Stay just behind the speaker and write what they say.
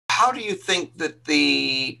how do you think that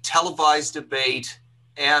the televised debate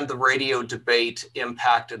and the radio debate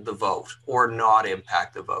impacted the vote, or not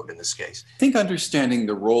impact the vote in this case? I think understanding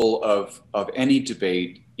the role of any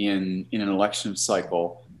debate in an election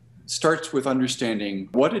cycle starts with understanding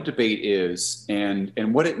what a debate is and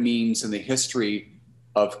what it means in the history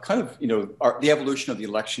of kind of, the evolution of the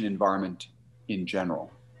election environment in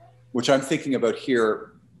general, which I'm thinking about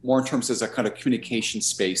here more in terms as a kind of communication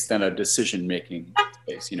space than a decision-making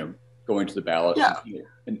space, going to the ballot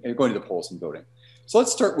and going to the polls and voting. So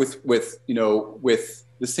let's start with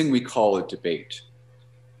this thing we call a debate.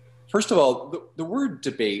 First of all, the word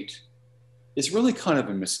debate is really kind of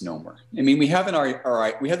a misnomer. I mean, we have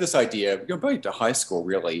we have this idea, going back to high school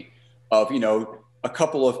really, of, a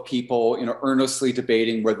couple of people, earnestly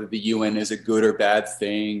debating whether the UN is a good or bad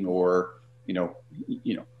thing, or, you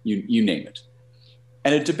name it.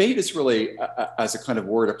 And a debate is really, as a kind of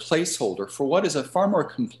word, a placeholder for what is a far more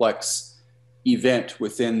complex event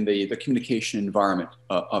within the communication environment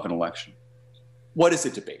of an election. What is a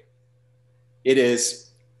debate? It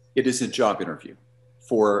is a job interview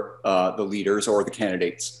for the leaders or the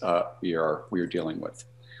candidates we are dealing with.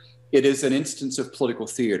 It is an instance of political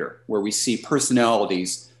theater where we see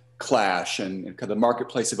personalities clash and kind of the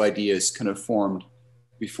marketplace of ideas kind of formed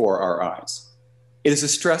before our eyes. It is a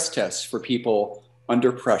stress test for people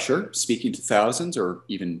under pressure, speaking to thousands or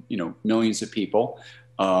even millions of people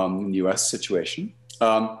in the U.S. situation,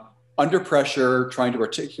 under pressure, trying to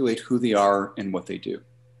articulate who they are and what they do.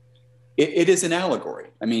 It is an allegory.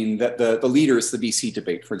 I mean, the leaders, the BC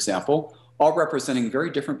debate, for example, all representing very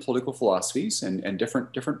different political philosophies and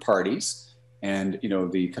different parties, and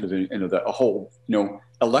the kind of a whole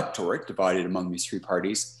electorate divided among these three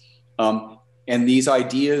parties, and these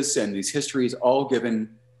ideas and these histories all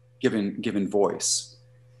given voice.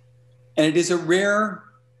 And it is a rare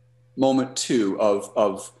moment too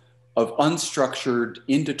of unstructured,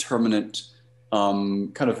 indeterminate,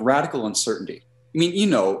 kind of radical uncertainty. I mean,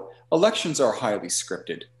 elections are highly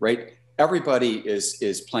scripted, right? Everybody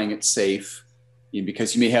is playing it safe,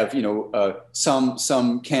 because you may have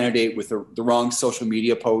some candidate with the wrong social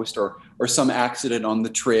media post or some accident on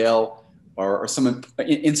the trail or some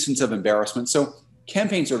instance of embarrassment. So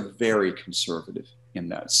campaigns are very conservative in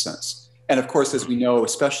that sense. And of course, as we know,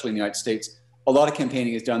 especially in the United States, a lot of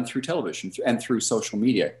campaigning is done through television and through social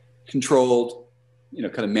media, controlled,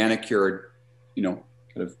 kind of manicured, kind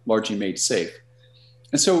of largely made safe.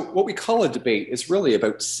 And so what we call a debate is really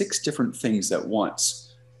about 6 different things at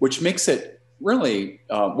once, which makes it really,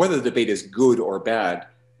 whether the debate is good or bad,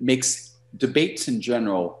 makes debates in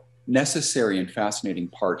general necessary and fascinating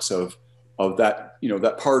parts of that,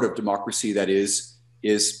 that part of democracy that is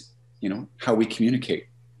how we communicate,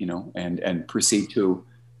 and proceed to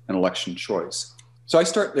an election choice. So I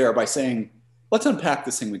start there by saying, let's unpack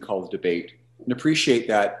this thing we call the debate and appreciate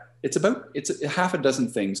that it's a half a dozen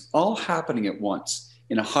things all happening at once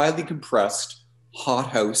in a highly compressed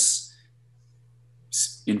hothouse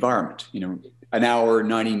environment. An hour,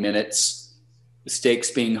 90 minutes, the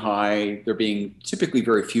stakes being high. There being typically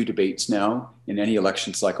very few debates now in any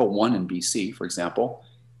election cycle, one in BC, for example,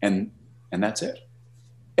 and that's it.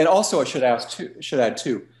 And also I should add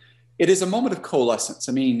too, it is a moment of coalescence.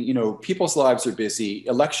 I mean, people's lives are busy.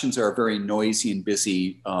 Elections are very noisy and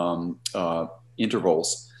busy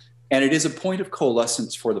intervals. And it is a point of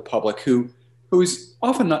coalescence for the public who's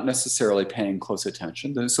often not necessarily paying close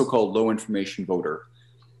attention, the so-called low information voter.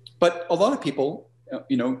 But a lot of people,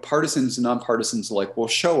 partisans and nonpartisans alike, will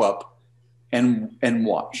show up and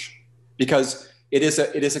watch, because it is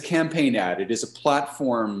a campaign ad. It is a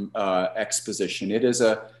platform exposition. It is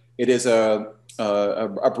a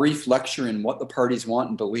brief lecture in what the parties want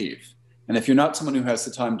and believe. And if you're not someone who has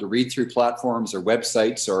the time to read through platforms or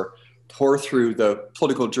websites or pour through the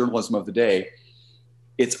political journalism of the day,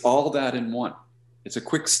 it's all that in one. It's a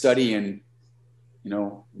quick study in,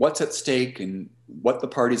 what's at stake and what the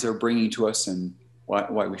parties are bringing to us and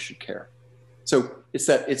why we should care. So it's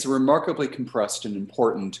a remarkably compressed and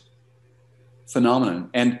important phenomenon,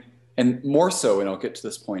 and more so, and I'll get to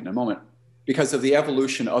this point in a moment, because of the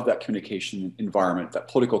evolution of that communication environment, that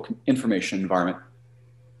political information environment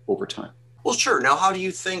over time. Well, sure. Now, how do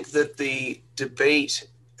you think that the debate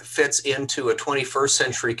fits into a 21st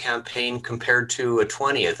century campaign compared to a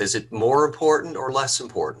 20th? Is it more important or less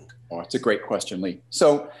important? Oh, it's a great question, Lee.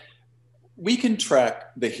 So we can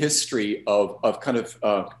track the history of kind of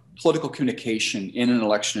political communication in an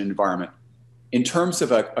election environment in terms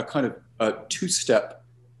of a kind of a two-step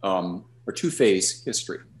or two-phase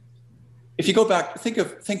history. If you go back, think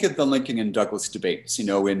of the Lincoln and Douglas debates, at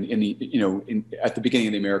the beginning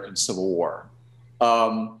of the American Civil War.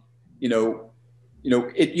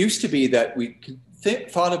 It used to be that we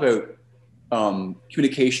thought about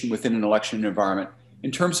communication within an election environment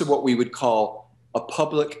in terms of what we would call a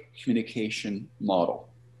public communication model.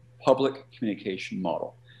 Public communication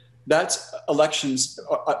model. That's elections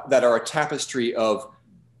that are a tapestry of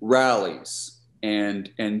rallies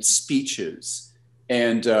and speeches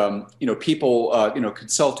and people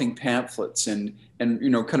consulting pamphlets and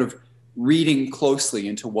kind of reading closely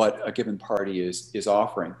into what a given party is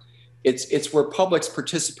offering. It's where publics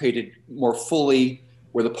participated more fully,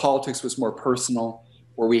 where the politics was more personal,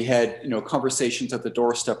 where we had conversations at the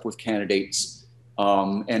doorstep with candidates,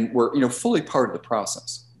 and were fully part of the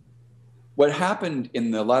process. What happened in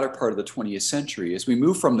the latter part of the 20th century is we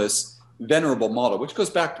moved from this venerable model, which goes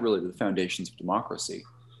back to really the foundations of democracy,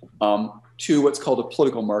 to what's called a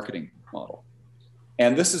political marketing model.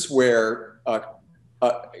 And this is where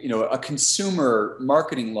a consumer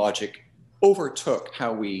marketing logic overtook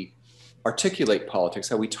how we articulate politics,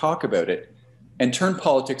 how we talk about it, and turned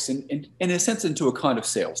politics in a sense into a kind of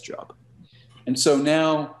sales job. And so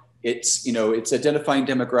now it's identifying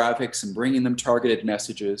demographics and bringing them targeted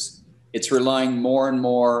messages. It's relying more and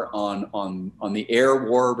more on the air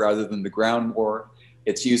war rather than the ground war.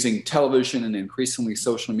 It's using television and increasingly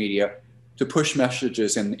social media to push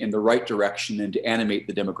messages in the right direction and to animate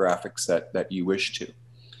the demographics that you wish to.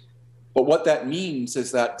 But what that means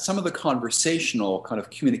is that some of the conversational, kind of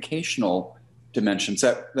communicational dimensions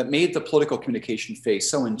that made the political communication phase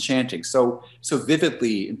so enchanting, so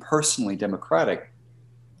vividly and personally democratic,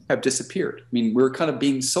 have disappeared. I mean, we're kind of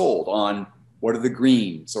being sold on what are the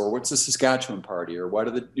Greens, or what's the Saskatchewan Party, or what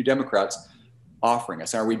are the New Democrats offering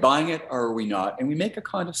us? Are we buying it or are we not? And we make a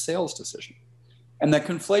kind of sales decision. And that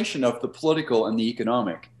conflation of the political and the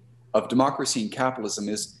economic, of democracy and capitalism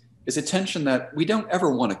is a tension that we don't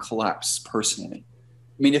ever want to collapse personally.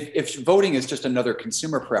 I mean, if voting is just another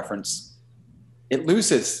consumer preference, it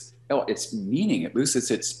loses its meaning, it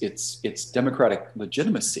loses its democratic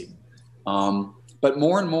legitimacy. But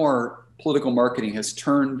more and more, political marketing has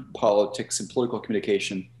turned politics and political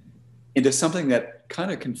communication into something that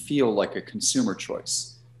kind of can feel like a consumer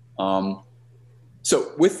choice.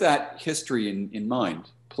 So with that history in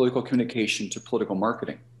mind, political communication to political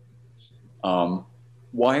marketing,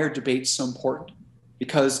 why are debates so important?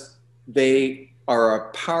 Because they are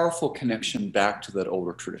a powerful connection back to that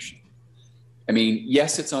older tradition. I mean,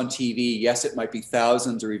 yes, it's on TV. Yes, it might be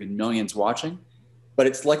thousands or even millions watching, but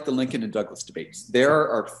it's like the Lincoln and Douglas debates. There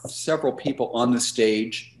are several people on the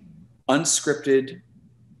stage, unscripted,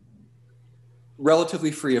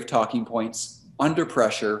 relatively free of talking points, under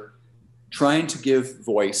pressure, trying to give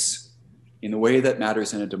voice in the way that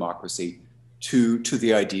matters in a democracy to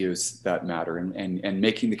the ideas that matter and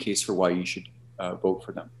making the case for why you should vote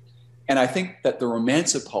for them. And I think that the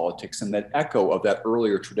romance of politics and that echo of that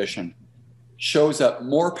earlier tradition shows up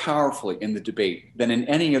more powerfully in the debate than in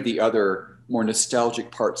any of the other more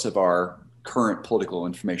nostalgic parts of our current political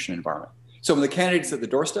information environment. So when the candidate's at the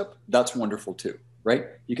doorstep, that's wonderful too, right?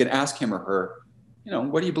 You can ask him or her,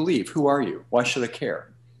 what do you believe? Who are you? Why should I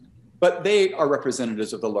care? But they are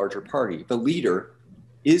representatives of the larger party. The leader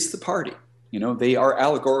is the party. They are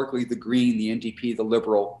allegorically the Green, the NDP, the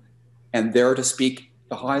Liberal, and they're to speak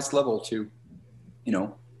the highest level to,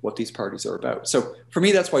 what these parties are about. So for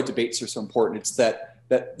me, that's why debates are so important. It's that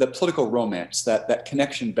political romance, that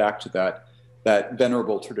connection back to that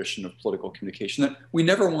venerable tradition of political communication that we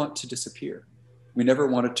never want to disappear. We never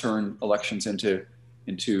want to turn elections into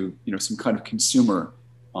some kind of consumer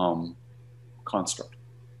construct.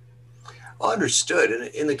 Well, understood.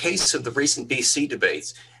 In the case of the recent BC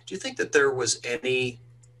debates, do you think that there was any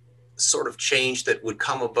sort of change that would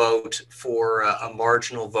come about for a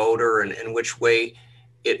marginal voter and in which way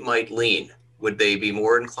it might lean? Would they be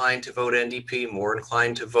more inclined to vote NDP, more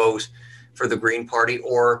inclined to vote for the Green Party,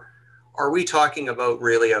 or are we talking about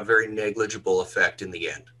really a very negligible effect in the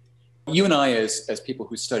end? You and I, as people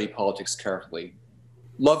who study politics carefully,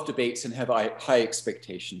 love debates and have high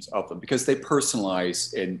expectations of them because they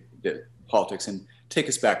personalize in the politics and take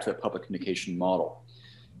us back to that public communication model.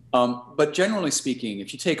 But generally speaking,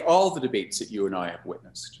 if you take all the debates that you and I have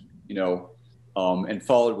witnessed, and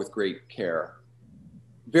followed with great care,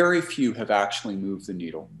 very few have actually moved the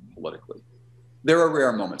needle politically. There are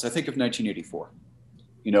rare moments. I think of 1984.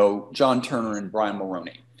 John Turner and Brian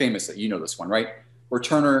Mulroney, famously, you know this one, right? Where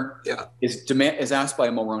Turner is asked by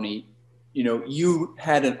Mulroney, you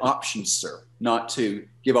had an option, sir, not to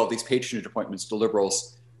give all these patronage appointments to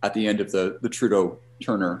Liberals at the end of the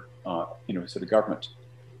Trudeau-Turner, sort of government.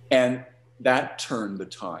 And that turned the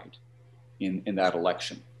tide in that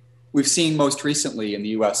election. We've seen most recently in the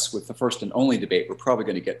US with the first and only debate we're probably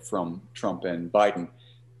going to get from Trump and Biden,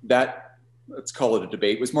 that let's call it a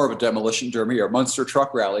debate. It was more of a demolition derby or a monster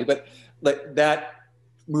truck rally, but that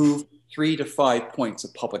moved 3 to 5 points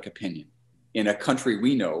of public opinion in a country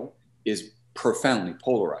we know is profoundly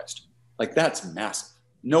polarized. Like, that's massive.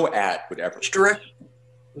 No ad would ever.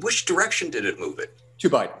 Which direction did it move it? To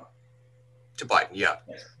Biden. To Biden, yeah.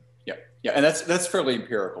 Yeah, and that's fairly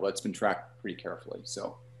empirical. That's been tracked pretty carefully.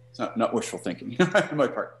 So it's not wishful thinking on my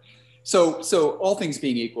part. So all things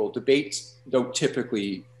being equal, debates don't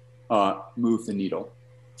typically move the needle,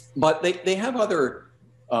 but they have other.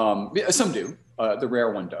 Some do. The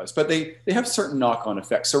rare one does, but they have certain knock-on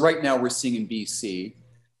effects. So right now we're seeing in BC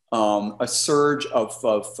a surge of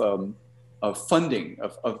funding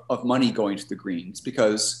of money going to the Greens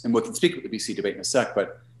because, and we can speak about the BC debate in a sec,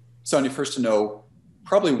 but Sonia Furstenau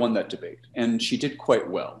probably won that debate, and she did quite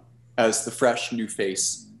well as the fresh new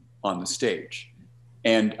face on the stage.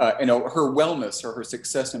 And her wellness or her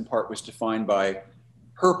success in part was defined by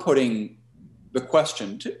her putting the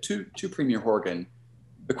question to Premier Horgan,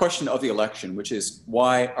 the question of the election, which is,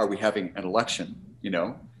 why are we having an election?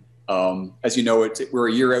 As you know, we're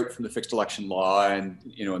a year out from the fixed election law, and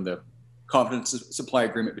and the confidence supply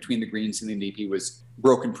agreement between the Greens and the NDP was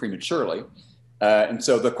broken prematurely. And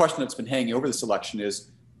so the question that's been hanging over this election is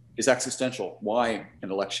existential. Why an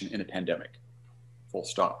election in a pandemic? Full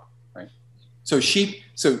stop, right? So I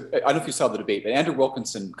don't know if you saw the debate, but Andrew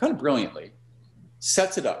Wilkinson kind of brilliantly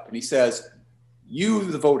sets it up, and he says, you,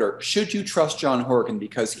 the voter, should you trust John Horgan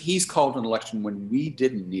because he's called an election when we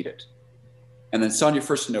didn't need it? And then Sonia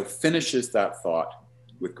Furstenau finishes that thought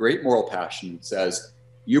with great moral passion and says,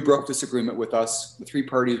 you broke this agreement with us. The three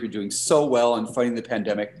parties were doing so well in fighting the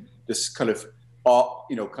pandemic, this kind of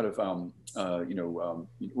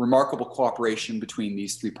remarkable cooperation between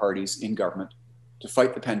these three parties in government to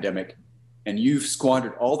fight the pandemic. And you've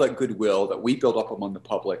squandered all that goodwill that we built up among the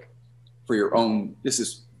public for your own, this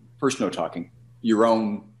is Furstenau talking, your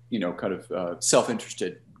own,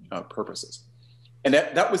 self-interested purposes. And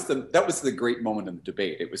that was the great moment in the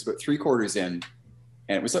debate. It was about 3/4 in,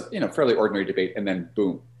 and it was a fairly ordinary debate, and then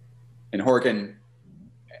boom, and Horgan,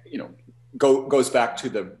 goes back to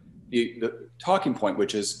the talking point,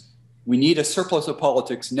 which is we need a surplus of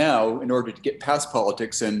politics now in order to get past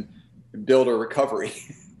politics and build a recovery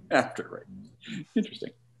after. Right? Interesting.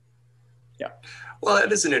 Yeah. Well,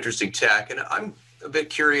 that is an interesting tack, and I'm a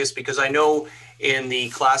bit curious because I know in the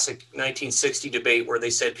classic 1960 debate where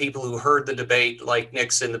they said people who heard the debate like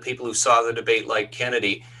Nixon, the people who saw the debate like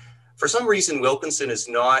Kennedy. For some reason, Wilkinson is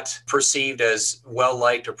not perceived as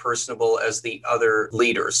well-liked or personable as the other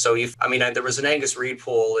leaders. So, there was an Angus Reid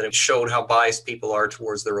poll, and it showed how biased people are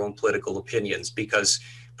towards their own political opinions, because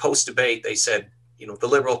post-debate, they said, the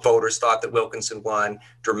Liberal voters thought that Wilkinson won,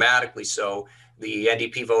 dramatically so. The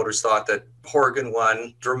NDP voters thought that Horgan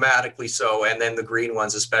won, dramatically so, and then the Green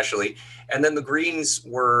ones especially. And then the Greens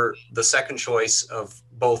were the second choice of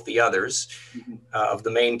both the others, of the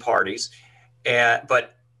main parties.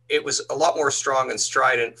 But it was a lot more strong and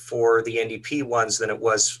strident for the NDP ones than it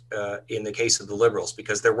was in the case of the Liberals,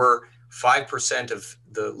 because there were 5% of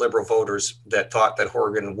the Liberal voters that thought that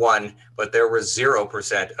Horgan won, but there was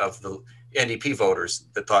 0% of the NDP voters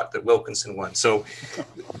that thought that Wilkinson won. So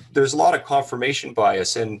there's a lot of confirmation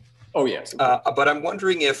bias. And oh yes, but I'm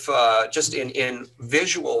wondering if just in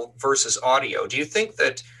visual versus audio, do you think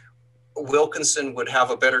that Wilkinson would have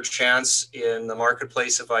a better chance in the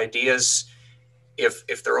marketplace of ideas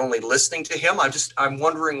if they're only listening to him? I'm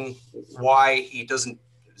wondering why he doesn't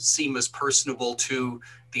seem as personable to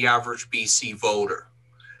the average BC voter.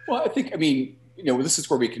 Well, I think, this is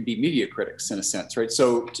where we can be media critics in a sense, right?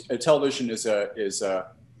 So television is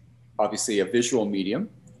obviously a visual medium.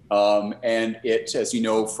 And it, as you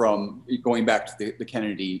know, from going back to the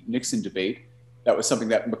Kennedy-Nixon debate, that was something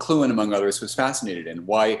that McLuhan, among others, was fascinated in.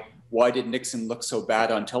 Why did Nixon look so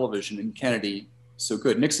bad on television and Kennedy so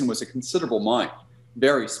good? Nixon was a considerable mind,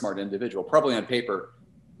 very smart individual, probably on paper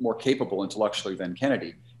more capable intellectually than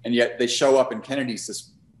Kennedy. And yet they show up, and Kennedy's this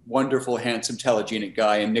wonderful, handsome, telegenic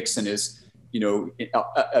guy, and Nixon is,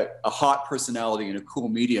 a hot personality in a cool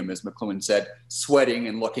medium, as McLuhan said, sweating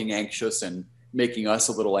and looking anxious and making us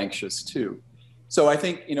a little anxious too. So I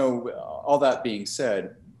think, all that being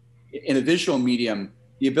said, in a visual medium,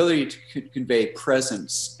 the ability to convey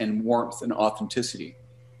presence and warmth and authenticity,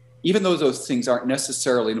 even though those things aren't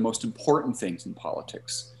necessarily the most important things in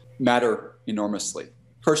politics, matter enormously.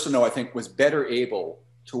 Furstenau, I think, was better able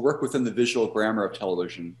to work within the visual grammar of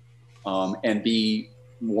television and be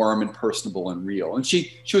warm and personable and real. And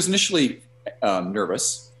she was initially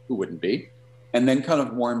nervous, who wouldn't be, and then kind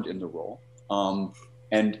of warmed in the role.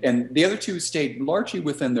 And the other two stayed largely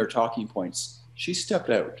within their talking points. She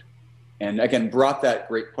stepped out and again brought that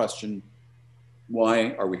great question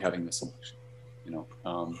why are we having this election?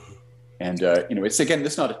 It's, again,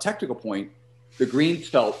 this is not a technical point. The Greens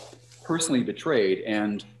felt personally betrayed,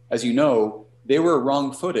 and as you know, they were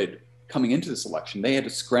wrong-footed coming into this election. They had to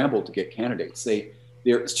scramble to get candidates.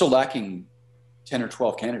 They're still lacking 10 or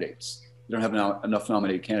 12 candidates. They don't have enough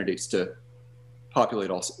nominated candidates to populate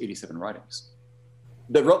all 87 ridings.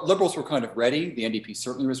 The Liberals were kind of ready. The NDP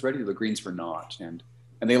certainly was ready. The Greens were not, and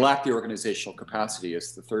they lacked the organizational capacity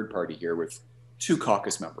as the third party here with 2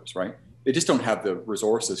 caucus members. Right? They just don't have the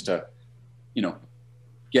resources to,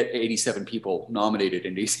 get 87 people nominated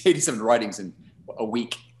in these 87 ridings in a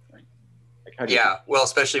week. Right? Well,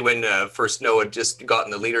 especially when Furstenau had just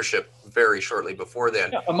gotten the leadership very shortly before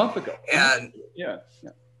then. Yeah, a month ago. And yeah,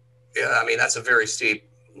 I mean, that's a very steep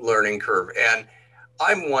learning curve. And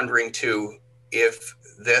I'm wondering too, if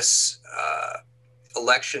this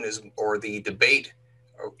election or the debate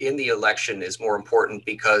in the election is more important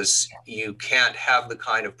because you can't have the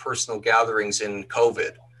kind of personal gatherings in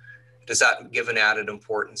COVID. Does that give an added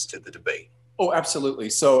importance to the debate? Oh, absolutely.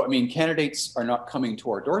 So, I mean, candidates are not coming to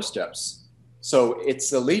our doorsteps. So it's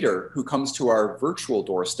the leader who comes to our virtual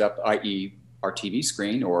doorstep, i.e. our TV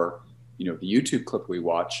screen or, the YouTube clip we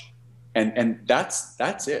watch. And that's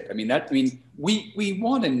it. I mean, we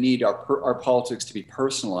want and need our politics to be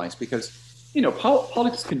personalized because,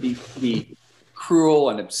 politics can be cruel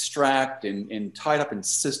and abstract and tied up in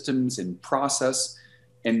systems and process.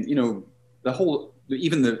 And,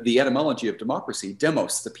 even the etymology of democracy,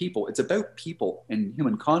 demos, the people, it's about people and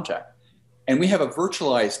human contact. And we have a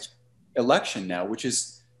virtualized election now, which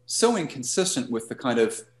is so inconsistent with the kind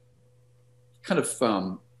of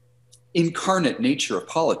incarnate nature of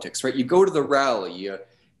politics, right? You go to the rally,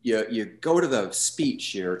 you go to the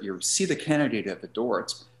speech, you see the candidate at the door.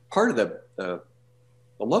 It's part of the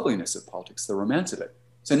loveliness of politics, the romance of it.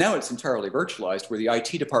 So now it's entirely virtualized, where the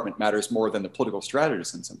IT department matters more than the political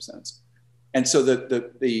strategist in some sense. And so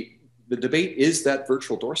the debate is that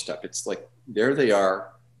virtual doorstep. It's like, there they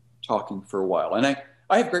are talking for a while. And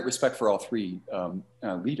I have great respect for all 3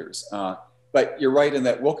 leaders. But you're right in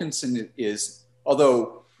that Wilkinson is,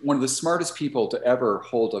 although one of the smartest people to ever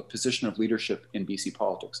hold a position of leadership in BC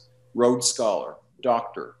politics, Rhodes Scholar,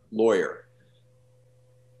 doctor, lawyer,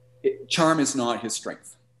 charm is not his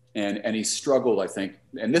strength. And he's struggled, I think,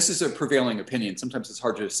 and this is a prevailing opinion. Sometimes it's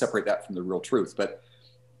hard to separate that from the real truth, but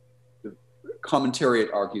the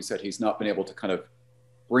commentariat argues that he's not been able to kind of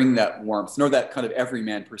bring that warmth, nor that kind of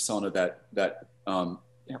everyman persona that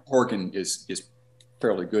Horgan is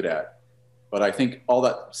fairly good at. But I think all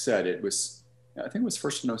that said, I think it was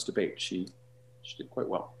Furstenau's debate. She did quite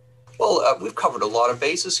well. Well, we've covered a lot of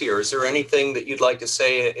bases here. Is there anything that you'd like to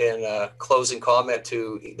say in a closing comment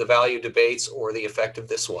to the value debates or the effect of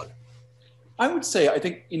this one? I would say, I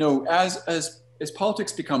think, as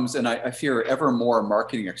politics becomes, and I fear, ever more a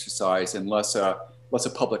marketing exercise and less a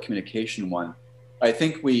public communication one, I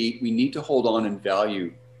think we need to hold on and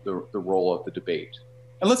value the role of the debate.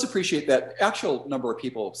 And let's appreciate that actual number of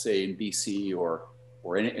people, say in BC or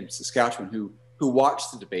in Saskatchewan, who watch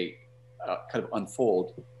the debate kind of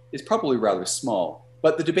unfold is probably rather small.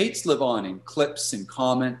 But the debates live on in clips and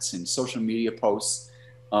comments and social media posts.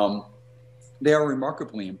 They are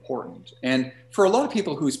remarkably important. And for a lot of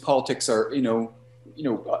people whose politics are,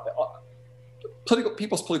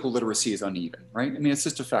 people's political literacy is uneven, right? I mean, it's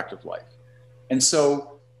just a fact of life. And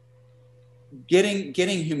so getting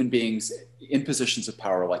human beings in positions of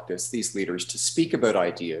power like this, these leaders, to speak about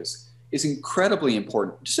ideas is incredibly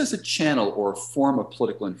important, just as a channel or a form of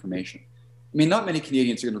political information. I mean, not many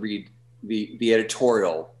Canadians are going to read the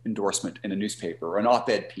editorial endorsement in a newspaper or an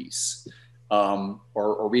op-ed piece,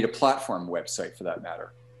 or read a platform website for that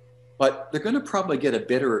matter. But they're going to probably get a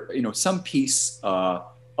bit or, some piece of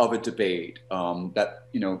a debate that,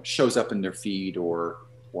 shows up in their feed or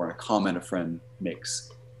in a comment a friend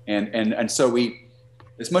makes. And so we,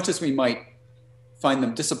 as much as we might find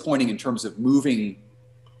them disappointing in terms of moving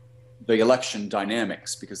the election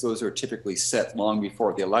dynamics, because those are typically set long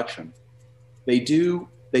before the election, they do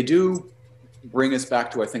bring us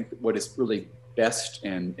back to, I think, what is really best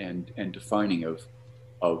and defining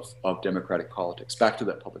of democratic politics, back to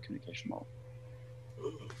that public communication model.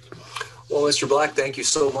 Well, Mr. Black, thank you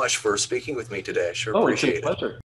so much for speaking with me today. I sure appreciate it. It's a pleasure.